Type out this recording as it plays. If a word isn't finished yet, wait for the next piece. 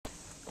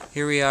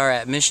Here we are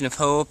at Mission of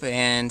Hope,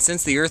 and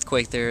since the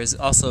earthquake there's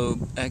also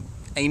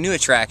a new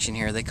attraction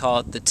here. They call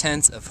it the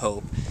Tents of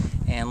Hope.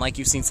 And like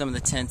you've seen some of the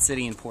tent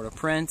city in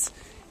Port-au-Prince,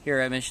 here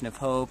at Mission of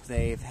Hope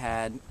they've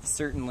had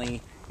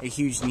certainly a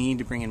huge need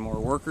to bring in more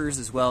workers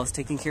as well as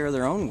taking care of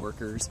their own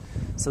workers.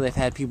 So they've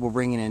had people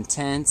bringing in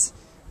tents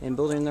and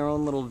building their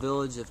own little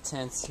village of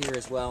tents here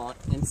as well,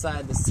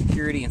 inside the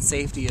security and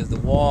safety of the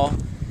wall,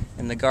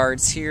 and the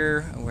guards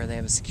here where they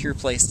have a secure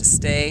place to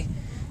stay.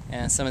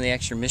 And some of the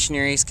extra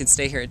missionaries can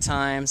stay here at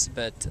times,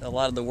 but a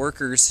lot of the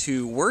workers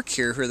who work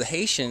here, who are the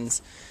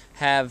Haitians,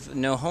 have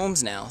no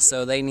homes now,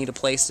 so they need a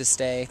place to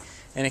stay,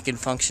 and it can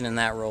function in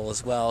that role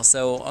as well.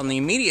 So on the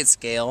immediate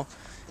scale,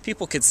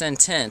 people could send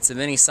tents of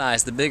any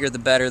size. The bigger the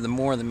better, the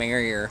more the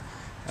merrier.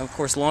 Of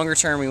course, longer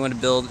term we want to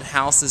build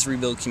houses,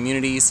 rebuild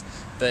communities,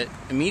 but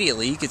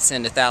immediately you could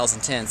send 1,000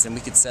 tents and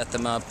we could set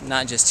them up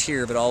not just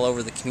here but all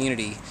over the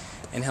community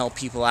and help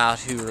people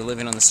out who are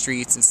living on the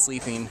streets and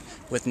sleeping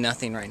with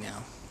nothing right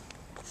now.